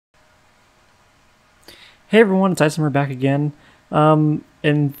Hey everyone, it's Isomer back again.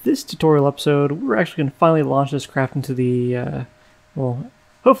 In this tutorial episode, we're actually going to finally launch this craft into the, well,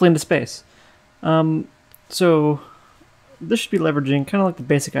 hopefully into space. So this should be leveraging kind of like the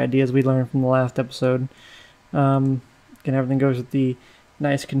basic ideas we learned from the last episode. Again, everything goes with the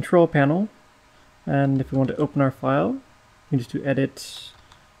nice control panel. And if we want to open our file, we can just do edit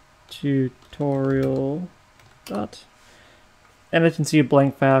tutorial dot. And as you can see a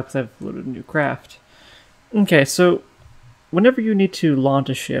blank file because I've loaded a new craft. Okay, so whenever you need to launch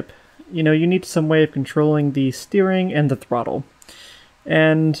a ship, you need some way of controlling the steering and the throttle.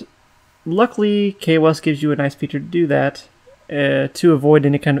 And luckily, KOS gives you a nice feature to do that to avoid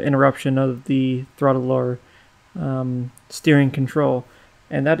any kind of interruption of the throttle or steering control.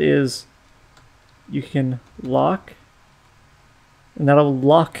 And that is, you can lock, and that'll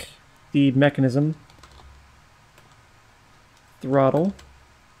lock the mechanism, throttle,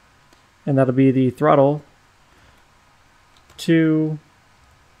 and that'll be the throttle to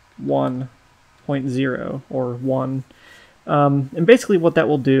 1.0 or 1. And basically what that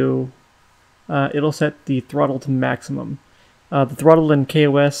will do, it'll set the throttle to maximum. The throttle in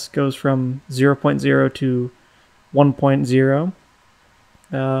KOS goes from 0.0 to 1.0.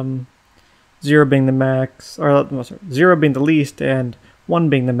 0 being the max, or no, sorry, 0 being the least and 1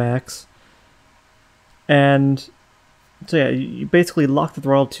 being the max. And so yeah, you basically lock the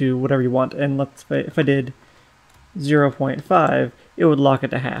throttle to whatever you want. And let's say if I did 0.5, it would lock it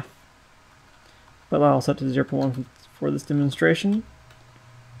to half. But I'll set to 0.1 for this demonstration.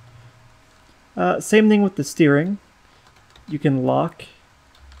 Same thing with the steering. You can lock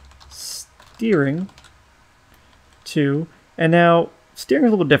steering to, and now steering is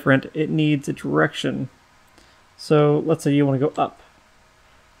a little different. It needs a direction. So let's say you want to go up,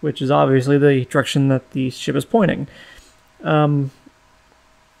 which is obviously the direction that the ship is pointing. And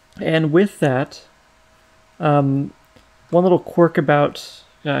with that, one little quirk about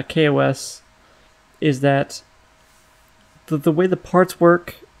KOS is that the way the parts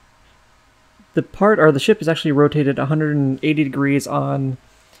work, the ship is actually rotated 180 degrees on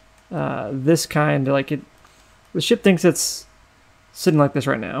this kind, the ship thinks it's sitting like this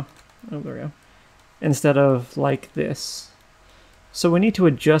right now. Oh, there we go. Instead of like this. So we need to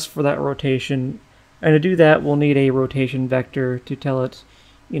adjust for that rotation, and to do that we'll need a rotation vector to tell it,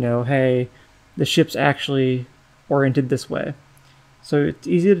 hey, the ship's actually oriented this way. So it's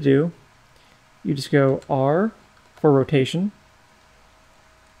easy to do. You just go R for rotation,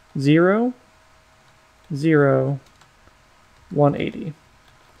 0, 0, 180.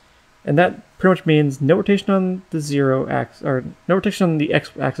 And that pretty much means no rotation on the 0 axis, or no rotation on the X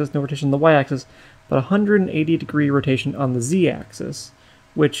axis, no rotation on the Y axis, but 180 degree rotation on the Z axis,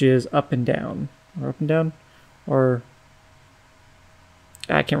 which is up and down. Or up and down? Or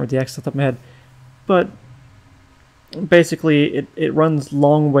I can't remember the axis off the top of my head. But basically it runs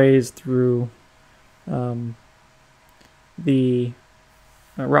long ways through the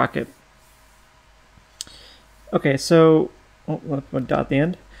rocket. Okay, so let's put a dot at the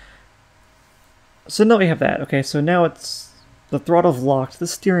end. So now we have that. Okay, so now it's the throttle's locked, the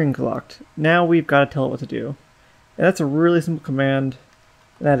steering's locked. Now we've got to tell it what to do. And that's a really simple command.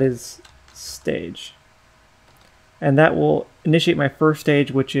 That is stage. And that will initiate my first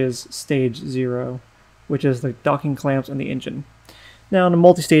stage, which is stage 0, which is the docking clamps and the engine. Now in a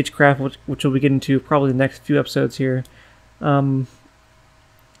multi-stage craft, which we'll be getting to probably the next few episodes here, there's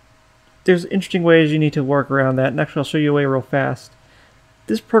interesting ways you need to work around that, and actually I'll show you a way real fast.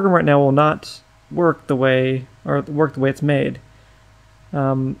 This program right now will not work the way it's made.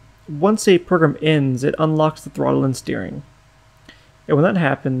 Once a program ends, it unlocks the throttle and steering. And when that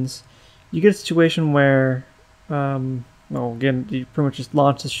happens, you get a situation where, well, again, you pretty much just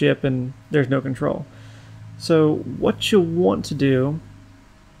launch the ship and there's no control. So what you'll want to do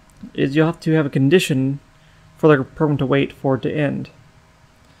is you'll have to have a condition for the program to wait for it to end.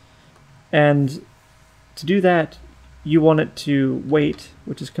 And to do that, you want it to wait,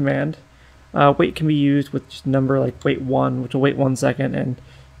 which is command. Wait can be used with just a number like wait 1, which will wait 1 second and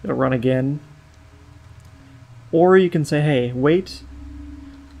it'll run again. Or you can say, hey, wait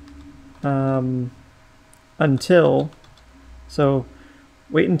until, so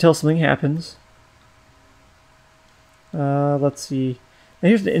wait until something happens. Let's see. Now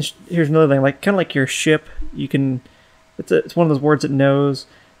here's another thing, kind of like your ship. You can, it's one of those words it knows.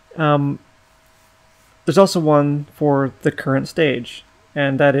 There's also one for the current stage,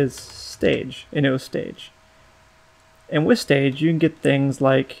 and that is stage. It knows stage. And with stage, you can get things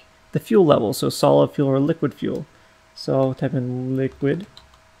like the fuel level, so solid fuel or liquid fuel. So I'll type in liquid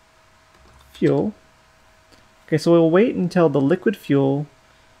fuel. Okay, so we'll wait until the liquid fuel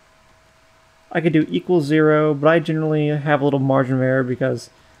I could do equals 0, but I generally have a little margin of error because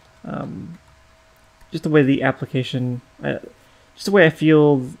just the way the application, just the way I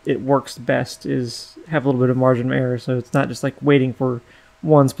feel it works best is have a little bit of margin of error, so it's not just like waiting for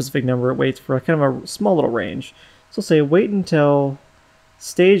one specific number, it waits for kind of a small little range. So we'll say wait until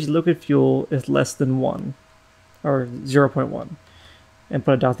stage liquid fuel is less than 1, or 0.1, and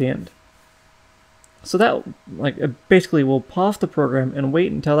put a dot at the end. So that basically will pause the program and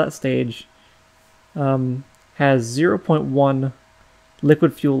wait until that stage has 0.1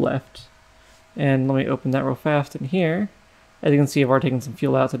 liquid fuel left. And let me open that real fast in here. As you can see, I've already taken some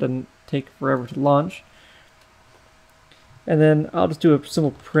fuel out, so it doesn't take forever to launch. And then I'll just do a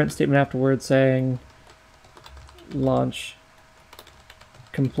simple print statement afterwards saying launch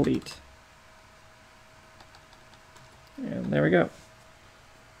complete. And there we go.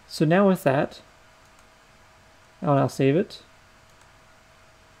 So now with that, I'll now save it.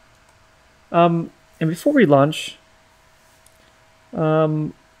 And before we launch,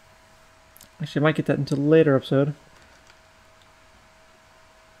 actually I might get that into a later episode.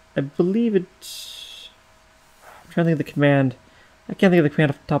 I believe it... I'm trying to think of the command. I can't think of the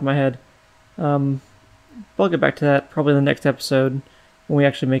command off the top of my head. But I'll get back to that probably in the next episode when we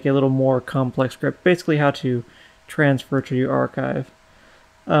actually make a little more complex script. Basically how to transfer to your archive.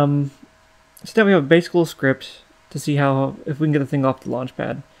 So now we have a basic little script to see how, if we can get the thing off the launch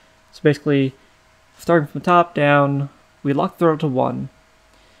pad. So basically, starting from the top down, we lock the throttle to 1.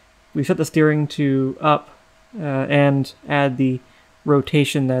 We set the steering to up and add the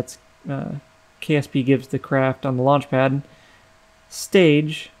rotation that's KSP gives the craft on the launch pad.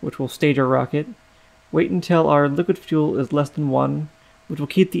 Stage, which will stage our rocket. Wait until our liquid fuel is less than 1, which will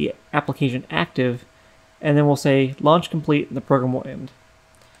keep the application active. And then we'll say launch complete and the program will end.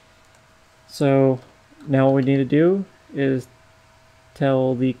 So now what we need to do is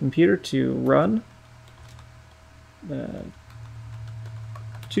tell the computer to run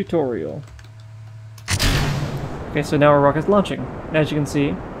tutorial. Okay, so now our rocket's launching. As you can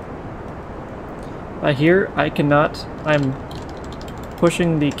see, here I'm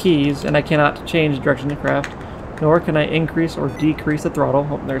pushing the keys and I cannot change the direction of the craft, nor can I increase or decrease the throttle.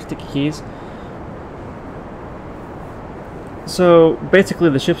 Oh, there's sticky keys. So basically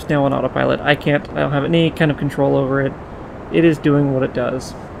the ship's now on autopilot. I don't have any kind of control over it. It is doing what it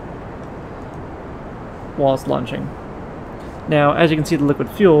does while it's launching. Now, as you can see, the liquid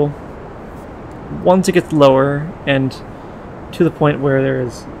fuel, once it gets lower and to the point where there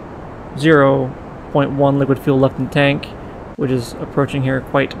is 0.1 liquid fuel left in the tank, which is approaching here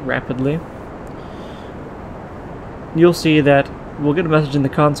quite rapidly, you'll see that we'll get a message in the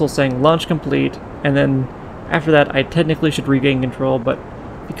console saying launch complete, and then after that I technically should regain control, but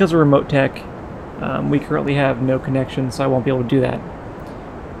because of remote tech, we currently have no connection, so I won't be able to do that.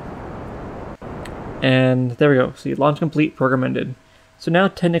 And there we go. See, launch complete, program ended. So now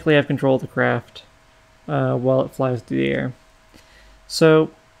technically I have control of the craft while it flies through the air. So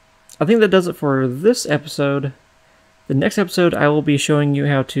I think that does it for this episode. The next episode I will be showing you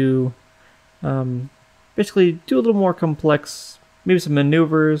how to basically do a little more complex, maybe some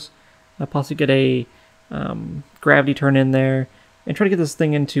maneuvers, possibly get a gravity turn in there, and try to get this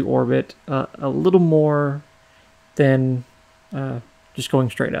thing into orbit a little more than just going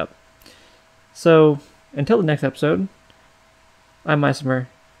straight up. So, until the next episode, I'm Isomer,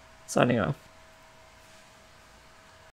 signing off.